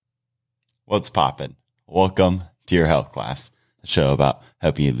What's poppin'? Welcome to your health class, the show about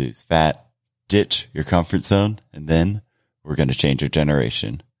helping you lose fat, ditch your comfort zone, and then we're going to change your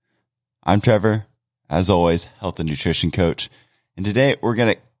generation. I'm Trevor, as always, health and nutrition coach, and today we're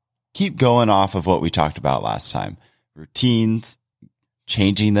going to keep going off of what we talked about last time. Routines,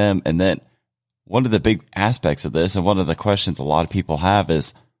 changing them, and then one of the big aspects of this, and one of the questions a lot of people have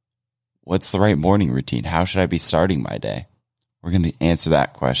is, what's the right morning routine? How should I be starting my day? We're going to answer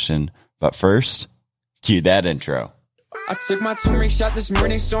that question. But first, cue that intro. I took my turmeric shot this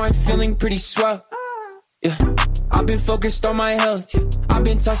morning, so I'm feeling pretty swell. Yeah, I've been focused on my health. Yeah. I've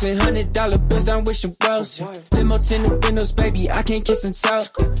been tossing $100 bills down wishing wells. Yeah. Limo tinted windows, baby, I can't kiss and tell.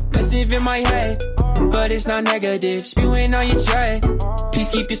 Passive in my head, but it's not negative. Spewing on your tray. Please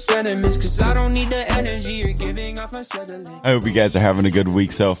keep your sentiments, cause I don't need the energy you're giving off unsettling. I hope you guys are having a good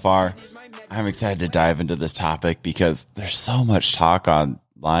week so far. I'm excited to dive into this topic because there's so much talk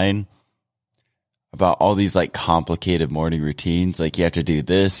online about all these like complicated morning routines. Like you have to do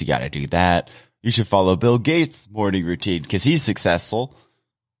this, you got to do that. You should follow Bill Gates' morning routine because he's successful.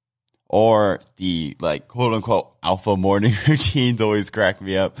 Or the like quote unquote alpha morning routines always crack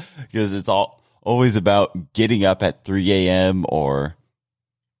me up because it's always about getting up at 3 a.m. or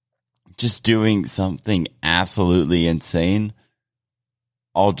just doing something absolutely insane,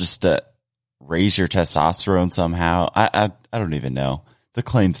 all just to raise your testosterone somehow. I don't even know. The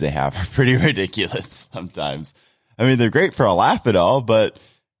claims they have are pretty ridiculous sometimes. I mean, they're great for a laugh at all, but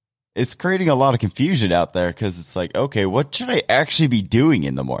it's creating a lot of confusion out there because it's like, okay, what should I actually be doing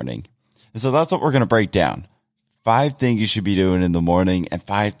in the morning? And so that's what we're going to break down. 5 things you should be doing in the morning and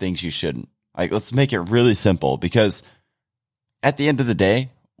 5 things you shouldn't. Like, let's make it really simple because at the end of the day,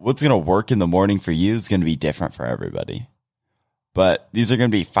 what's going to work in the morning for you is going to be different for everybody. But these are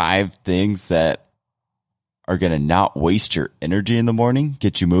going to be 5 things that are going to not waste your energy in the morning,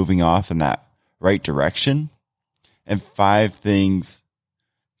 get you moving off in that right direction, and 5 things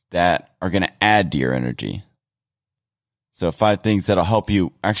that are going to add to your energy. So 5 things that'll help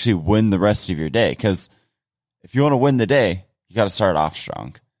you actually win the rest of your day. Because if you want to win the day, you got to start off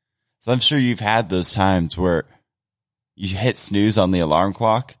strong. So I'm sure you've had those times where you hit snooze on the alarm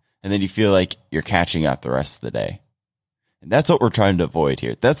clock and then you feel like you're catching up the rest of the day. And that's what we're trying to avoid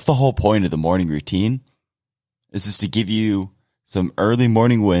here. That's the whole point of the morning routine, is just to give you some early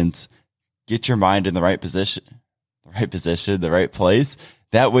morning wins, get your mind in the right position, the right place.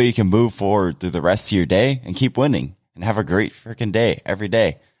 That way you can move forward through the rest of your day and keep winning and have a great freaking day every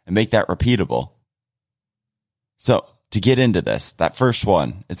day and make that repeatable. So to get into this, that first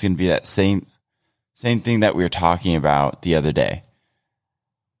one, it's going to be that same thing that we were talking about the other day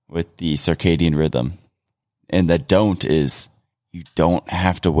with the circadian rhythm. And the don't is you don't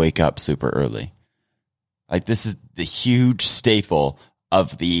have to wake up super early. Like this is the huge staple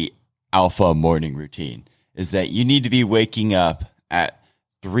of the alpha morning routine, is that you need to be waking up at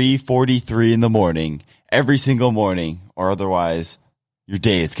 3:43 in the morning every single morning, or otherwise your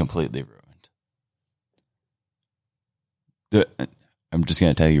day is completely ruined. I'm just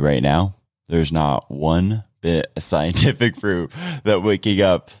going to tell you right now, there's not one bit of scientific proof that waking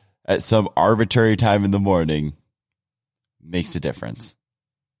up at some arbitrary time in the morning makes a difference.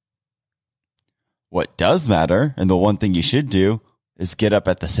 What does matter, and the one thing you should do, is get up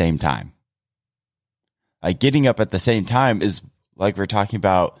at the same time. Like getting up at the same time is, like we're talking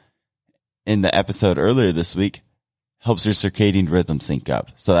about in the episode earlier this week, helps your circadian rhythm sync up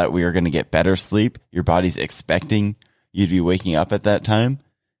so that we are going to get better sleep. Your body's expecting you to be waking up at that time.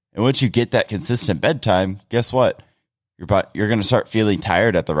 And once you get that consistent bedtime, guess what? You're going to start feeling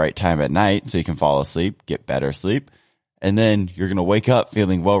tired at the right time at night so you can fall asleep, get better sleep. And then you're going to wake up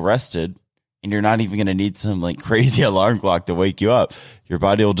feeling well rested. And you're not even going to need some like crazy alarm clock to wake you up. Your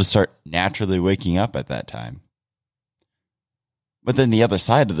body will just start naturally waking up at that time. But then the other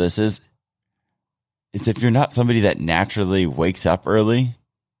side of this is if you're not somebody that naturally wakes up early,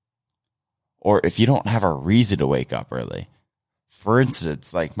 or if you don't have a reason to wake up early. For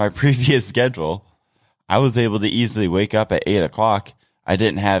instance, like my previous schedule, I was able to easily wake up at 8 o'clock. I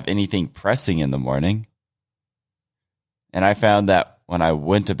didn't have anything pressing in the morning. And I found that when I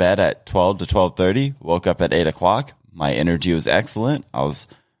went to bed at 12 to 12:30, woke up at 8 o'clock, my energy was excellent. I was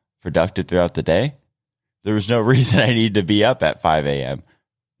productive throughout the day. There was no reason I needed to be up at 5 a.m.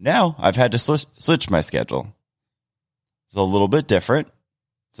 Now I've had to switch my schedule. It's a little bit different.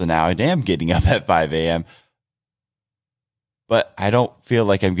 So now I am getting up at 5 a.m. But I don't feel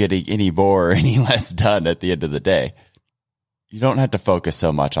like I'm getting any more or any less done at the end of the day. You don't have to focus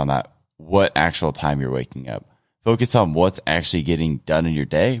so much on that, what actual time you're waking up. Focus on what's actually getting done in your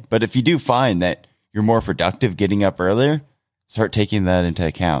day. But if you do find that you're more productive getting up earlier, start taking that into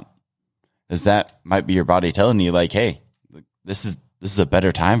account. is that might be your body telling you like, hey, this is a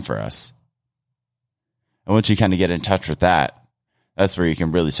better time for us. And once you kind of get in touch with that, that's where you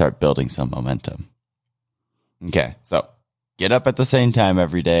can really start building some momentum. Okay, so get up at the same time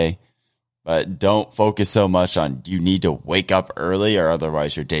every day, but don't focus so much on you need to wake up early or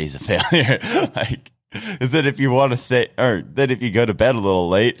otherwise your day's a failure. Like, is that if you want to stay, or then if you go to bed a little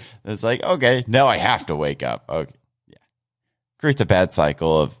late, it's like, okay, now I have to wake up. Okay, yeah, creates a bad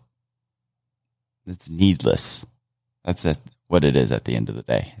cycle of it's needless. That's what it is at the end of the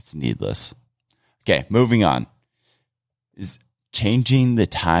day. It's needless. Okay, moving on. Is changing the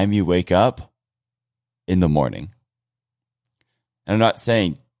time you wake up in the morning. And I'm not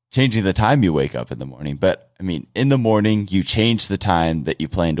saying changing the time you wake up in the morning, but I mean, in the morning, you change the time that you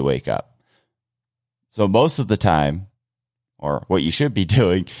plan to wake up. So most of the time, or what you should be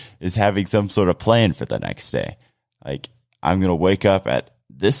doing, is having some sort of plan for the next day. Like, I'm going to wake up at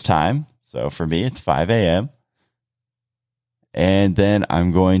this time. So for me, it's 5 a.m. And then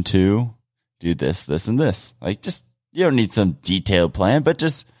I'm going to do this, this, and this. Like, just, you don't need some detailed plan, but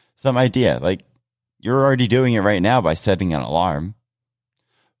just some idea. Like, you're already doing it right now by setting an alarm.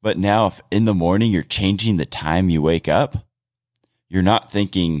 But now if in the morning you're changing the time you wake up, you're not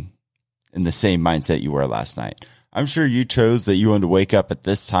thinking in the same mindset you were last night. I'm sure you chose that you wanted to wake up at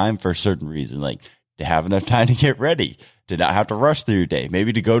this time for a certain reason, like to have enough time to get ready, to not have to rush through your day,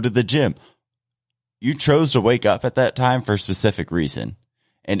 maybe to go to the gym. You chose to wake up at that time for a specific reason.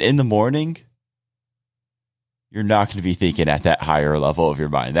 And in the morning, you're not going to be thinking at that higher level of your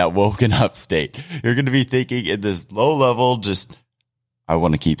mind, that woken up state. You're going to be thinking in this low level, just, I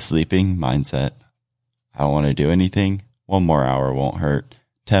want to keep sleeping mindset. I don't want to do anything. 1 more hour won't hurt.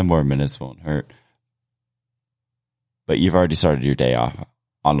 10 more minutes won't hurt. But you've already started your day off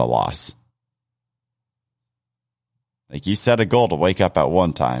on a loss. Like, you set a goal to wake up at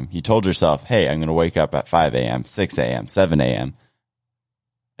one time. You told yourself, hey, I'm going to wake up at 5 a.m., 6 a.m., 7 a.m.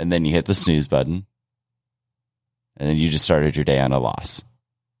 And then you hit the snooze button. And then you just started your day on a loss.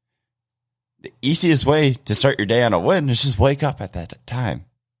 The easiest way to start your day on a win is just wake up at that time.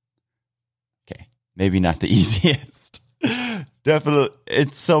 Okay, maybe not the easiest. Definitely,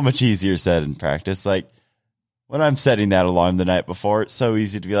 it's so much easier said in practice. Like, when I'm setting that alarm the night before, it's so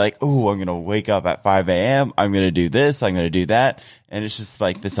easy to be like, oh, I'm going to wake up at 5 a.m. I'm going to do this. I'm going to do that. And it's just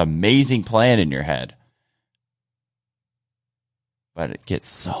like this amazing plan in your head. But it gets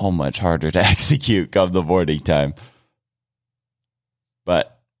so much harder to execute come the morning time.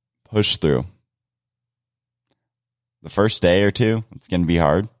 But push through. The first day or two, it's going to be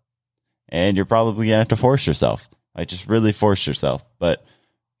hard. And you're probably going to have to force yourself. Like, just really force yourself. But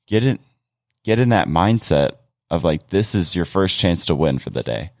get in that mindset of like, this is your first chance to win for the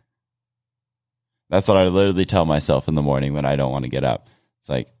day. That's what I literally tell myself in the morning when I don't want to get up. It's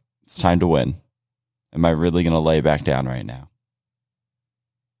like, it's time to win. Am I really going to lay back down right now?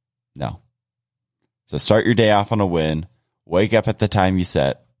 No. So start your day off on a win. Wake up at the time you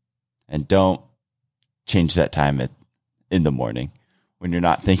set. And don't change that time in the morning when you're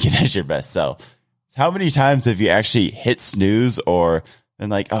not thinking as your best self. How many times have you actually hit snooze or been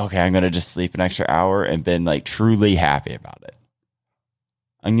like, okay, I'm going to just sleep an extra hour and been like truly happy about it?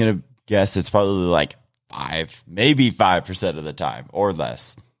 I'm going to guess it's probably like 5% of the time or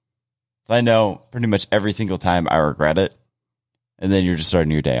less. So I know pretty much every single time I regret it. And then you're just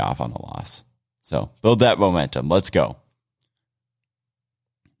starting your day off on a loss. So build that momentum. Let's go.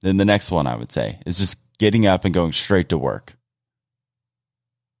 Then the next one I would say is just getting up and going straight to work.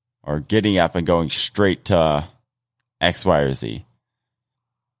 Or getting up and going straight to X, Y, or Z.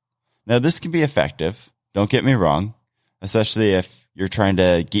 Now, this can be effective. Don't get me wrong. Especially if you're trying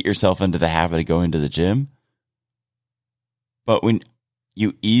to get yourself into the habit of going to the gym. But when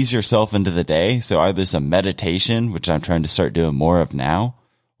you ease yourself into the day, so either some meditation, which I'm trying to start doing more of now,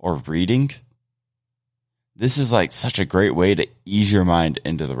 or reading, this is like such a great way to ease your mind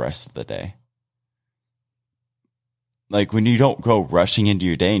into the rest of the day. Like, when you don't go rushing into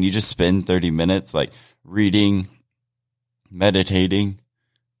your day and you just spend 30 minutes like reading, meditating,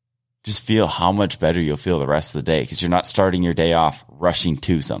 just feel how much better you'll feel the rest of the day because you're not starting your day off rushing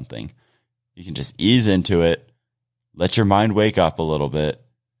to something. You can just ease into it, let your mind wake up a little bit,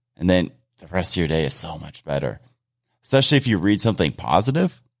 and then the rest of your day is so much better. Especially if you read something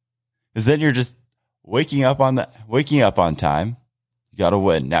positive, because then you're just waking up on time. You got to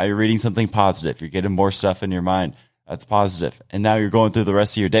win. Now you're reading something positive. You're getting more stuff in your mind. That's positive. And now you're going through the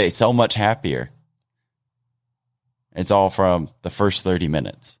rest of your day so much happier. It's all from the first 30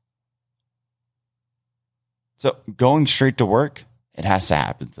 minutes. So going straight to work, it has to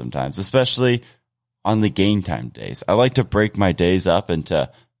happen sometimes, especially on the game time days. I like to break my days up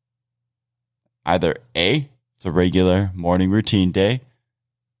into either A, it's a regular morning routine day,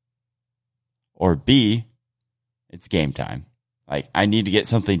 or B, it's game time. Like, I need to get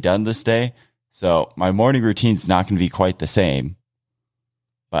something done this day, so my morning routine's not going to be quite the same,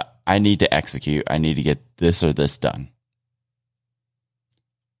 but I need to execute. I need to get this or this done.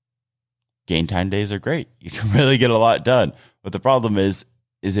 Game time days are great. You can really get a lot done. But the problem is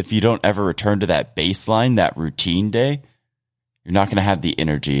if you don't ever return to that baseline, that routine day, you're not going to have the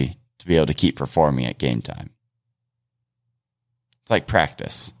energy to be able to keep performing at game time. It's like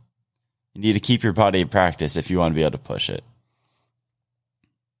practice. You need to keep your body in practice if you want to be able to push it.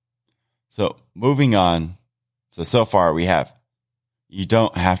 So moving on. So far we have, you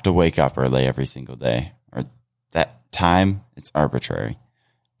don't have to wake up early every single day, or that time, it's arbitrary.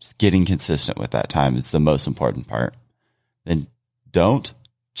 Just getting consistent with that time is the most important part. Then don't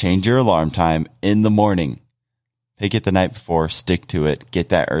change your alarm time in the morning. Pick it the night before, stick to it, get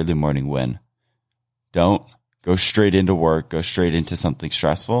that early morning win. Don't go straight into work, go straight into something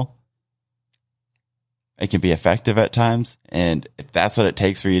stressful. It can be effective at times, and if that's what it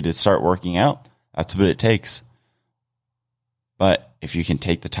takes for you to start working out, that's what it takes. But if you can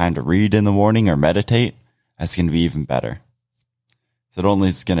take the time to read in the morning or meditate, that's going to be even better. So it only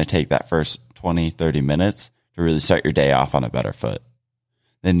is going to take that first 20, 30 minutes to really start your day off on a better foot.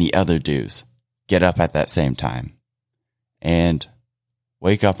 Then the other do's, get up at that same time and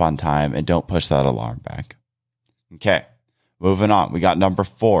wake up on time and don't push that alarm back. Okay, moving on. We got number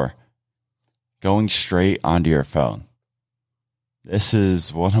 4, going straight onto your phone. This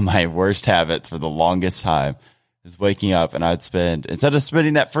is one of my worst habits for the longest time, is waking up and I'd spend, instead of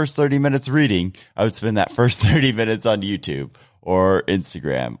spending that first 30 minutes reading, I would spend that first 30 minutes on YouTube or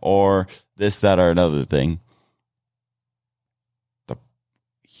Instagram or this, that, or another thing. The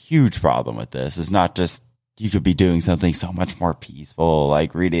huge problem with this is not just you could be doing something so much more peaceful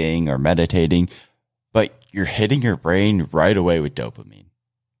like reading or meditating, but you're hitting your brain right away with dopamine.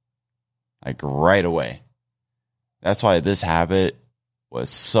 Like right away. That's why this habit was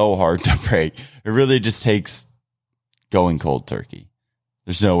so hard to break. It really just takes going cold turkey.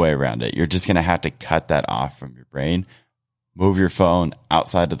 There's no way around it. You're just going to have to cut that off from your brain. Move your phone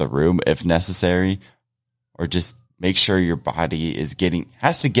outside of the room if necessary, or just make sure your body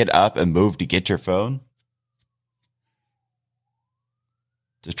has to get up and move to get your phone,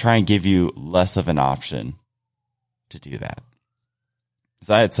 to try and give you less of an option to do that. Because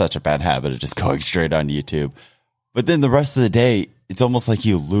I had such a bad habit of just going straight on YouTube. But then the rest of the day, it's almost like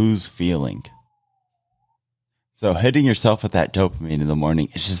you lose feeling. So hitting yourself with that dopamine in the morning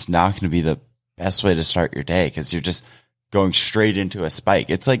is just not going to be the best way to start your day, because you're just going straight into a spike.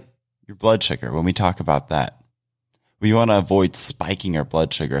 It's like your blood sugar when we talk about that. We want to avoid spiking our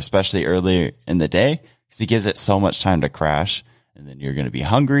blood sugar, especially earlier in the day, because it gives it so much time to crash. And then you're going to be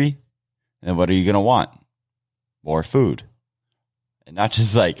hungry. And then what are you going to want? More food. And not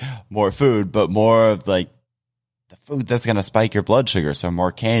just like more food, but more of like the food that's going to spike your blood sugar. So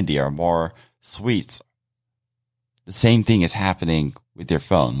more candy or more sweets. The same thing is happening with your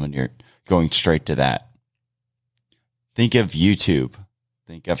phone when you're going straight to that. Think of YouTube.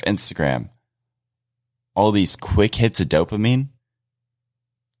 Think of Instagram. All these quick hits of dopamine.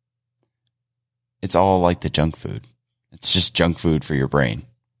 It's all like the junk food. It's just junk food for your brain.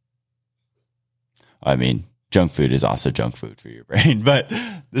 I mean, junk food is also junk food for your brain, but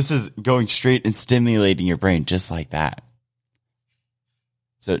this is going straight and stimulating your brain just like that.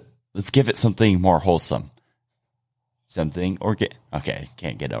 So let's give it something more wholesome. Something organic. Okay,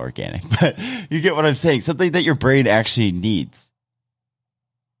 can't get organic, but you get what I'm saying. Something that your brain actually needs.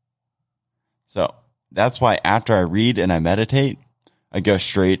 So that's why after I read and I meditate, I go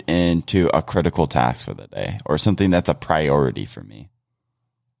straight into a critical task for the day, or something that's a priority for me.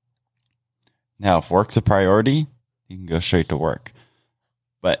 Now, if work's a priority, you can go straight to work.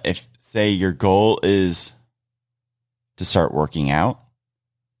 But if, say, your goal is to start working out,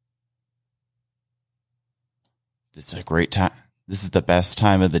 this is a great time. This is the best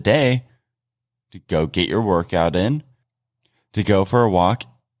time of the day to go get your workout in, to go for a walk,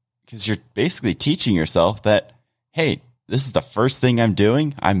 because you're basically teaching yourself that, hey, this is the first thing I'm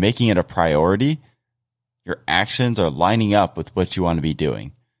doing. I'm making it a priority. Your actions are lining up with what you want to be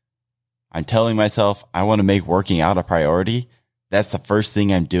doing. I'm telling myself I want to make working out a priority. That's the first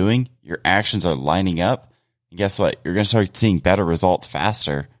thing I'm doing. Your actions are lining up. And guess what? You're going to start seeing better results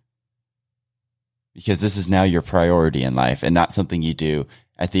faster, because this is now your priority in life and not something you do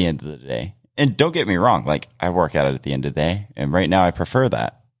at the end of the day. And don't get me wrong, like I work out at the end of the day, and right now I prefer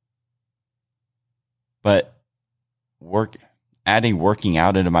that. But adding working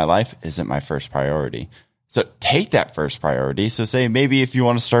out into my life isn't my first priority. So take that first priority. So say maybe if you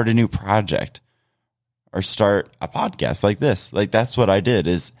want to start a new project, or start a podcast like this. Like that's what I did,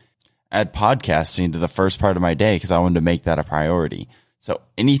 is add podcasting to the first part of my day because I wanted to make that a priority. So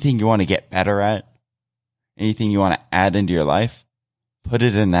anything you want to get better at, anything you want to add into your life, put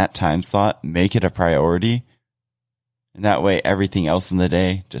it in that time slot, make it a priority. And that way everything else in the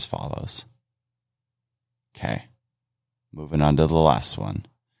day just follows. Okay. Moving on to the last one.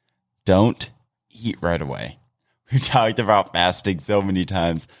 Don't eat right away. We talked about fasting so many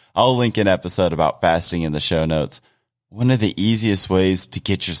times. I'll link an episode about fasting in the show notes. One of the easiest ways to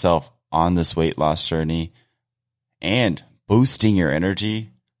get yourself on this weight loss journey and boosting your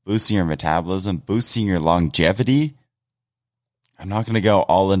energy, boosting your metabolism, boosting your longevity. I'm not going to go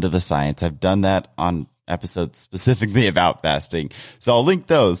all into the science. I've done that on episodes specifically about fasting. So I'll link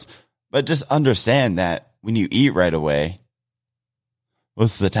those. But just understand that when you eat right away,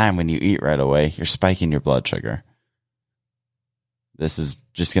 most of the time when you eat right away, you're spiking your blood sugar. This is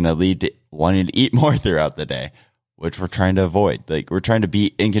just going to lead to wanting to eat more throughout the day, which we're trying to avoid. Like we're trying to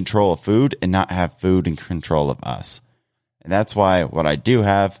be in control of food and not have food in control of us. And that's why what I do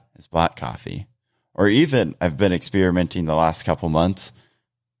have is black coffee. Or even I've been experimenting the last couple months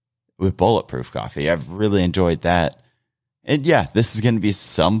with bulletproof coffee. I've really enjoyed that. And yeah, this is going to be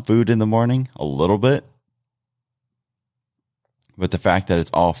some food in the morning, a little bit. But the fact that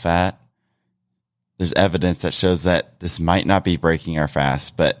it's all fat, there's evidence that shows that this might not be breaking our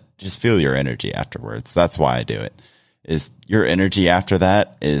fast, but just feel your energy afterwards. That's why I do it. Is your energy after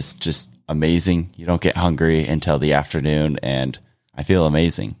that is just amazing. You don't get hungry until the afternoon, and I feel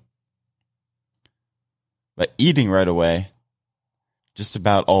amazing. But eating right away, just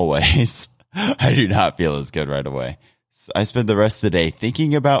about always, I do not feel as good right away. So I spend the rest of the day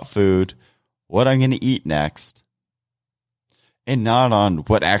thinking about food, what I'm going to eat next, and not on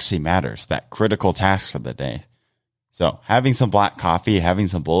what actually matters, that critical task for the day. So having some black coffee, having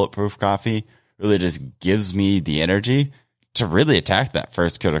some bulletproof coffee really just gives me the energy to really attack that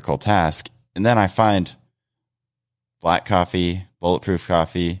first critical task. And then I find black coffee, bulletproof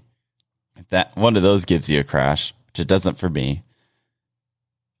coffee, that one of those gives you a crash, which it doesn't for me.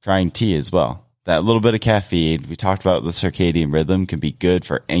 Trying tea as well. That little bit of caffeine, we talked about the circadian rhythm, can be good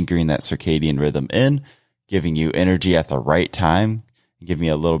for anchoring that circadian rhythm in, giving you energy at the right time, and giving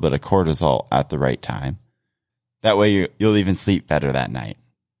you a little bit of cortisol at the right time. That way you'll even sleep better that night.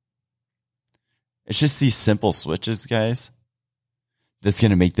 It's just these simple switches, guys, that's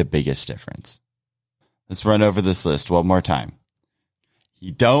going to make the biggest difference. Let's run over this list one more time.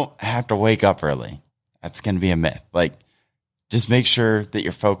 You don't have to wake up early. That's going to be a myth. Like, just make sure that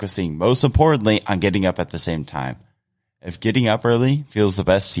you're focusing most importantly on getting up at the same time. If getting up early feels the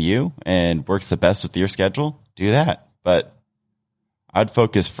best to you and works the best with your schedule, do that. But I'd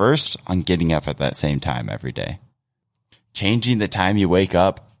focus first on getting up at that same time every day. Changing the time you wake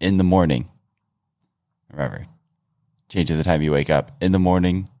up in the morning. Remember, changing the time you wake up in the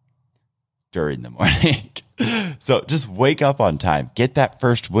morning, during the morning. So just wake up on time. Get that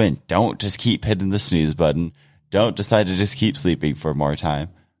first win. Don't just keep hitting the snooze button. Don't decide to just keep sleeping for more time.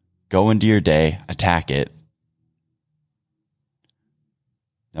 Go into your day, attack it.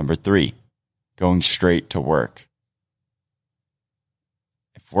 Number 3, going straight to work.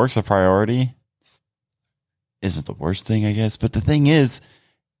 If work's a priority, isn't the worst thing, I guess. But the thing is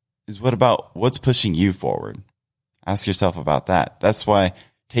what about what's pushing you forward? Ask yourself about that. That's why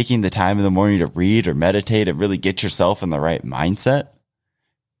taking the time in the morning to read or meditate and really get yourself in the right mindset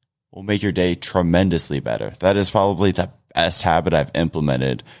will make your day tremendously better. That is probably the best habit I've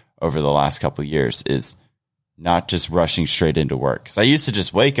implemented over the last couple of years, is not just rushing straight into work. Because I used to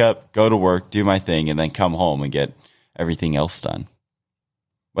just wake up, go to work, do my thing, and then come home and get everything else done.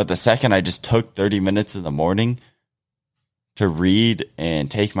 But the second I just took 30 minutes in the morning to read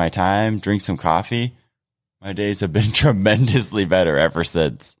and take my time, drink some coffee, my days have been tremendously better ever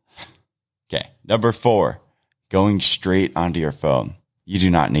since. Okay, number 4, going straight onto your phone. You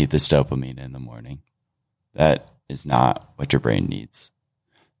do not need this dopamine in the morning. That is not what your brain needs.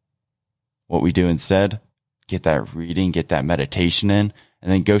 What we do instead, get that reading, get that meditation in,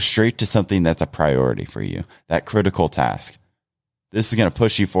 and then go straight to something that's a priority for you, that critical task. This is going to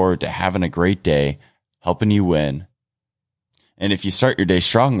push you forward to having a great day, helping you win. And if you start your day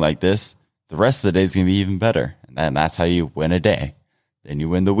strong like this, the rest of the day is going to be even better. And then that's how you win a day. Then you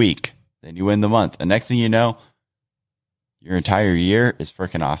win the week. Then you win the month. And next thing you know, your entire year is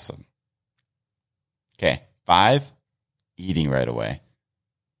freaking awesome. Okay, 5, eating right away.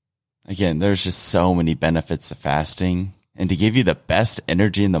 Again, there's just so many benefits to fasting. And to give you the best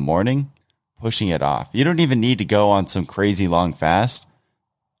energy in the morning, pushing it off. You don't even need to go on some crazy long fast.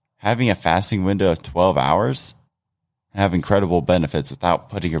 Having a fasting window of 12 hours have incredible benefits without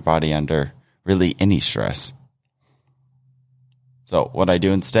putting your body under really any stress. So what I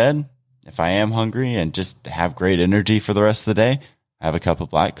do instead, if I am hungry and just have great energy for the rest of the day, I have a cup of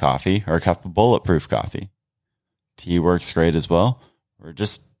black coffee or a cup of bulletproof coffee. Tea works great as well. We're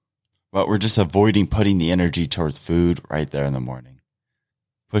just avoiding putting the energy towards food right there in the morning.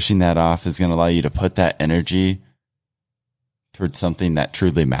 Pushing that off is going to allow you to put that energy towards something that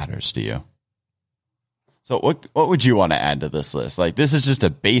truly matters to you. So what would you want to add to this list? Like, this is just a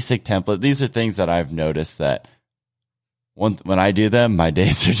basic template. These are things that I've noticed that when I do them, my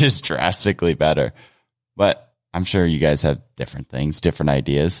days are just drastically better. But I'm sure you guys have different things, different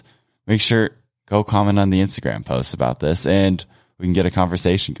ideas. Make sure, go comment on the Instagram post about this and we can get a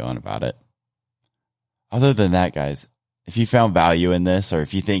conversation going about it. Other than that, guys, if you found value in this, or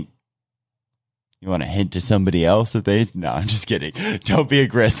if you think you want to hint to somebody else no, I'm just kidding. Don't be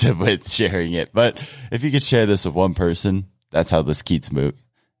aggressive with sharing it. But if you could share this with one person, that's how this keeps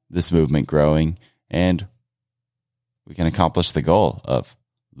this movement growing. And we can accomplish the goal of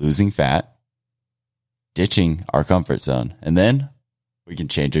losing fat, ditching our comfort zone, and then we can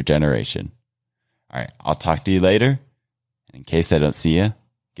change our generation. All right, I'll talk to you later. And in case I don't see you,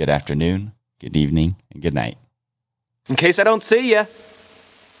 good afternoon, good evening, and good night. In case I don't see you,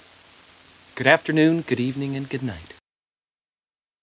 good afternoon, good evening, and good night.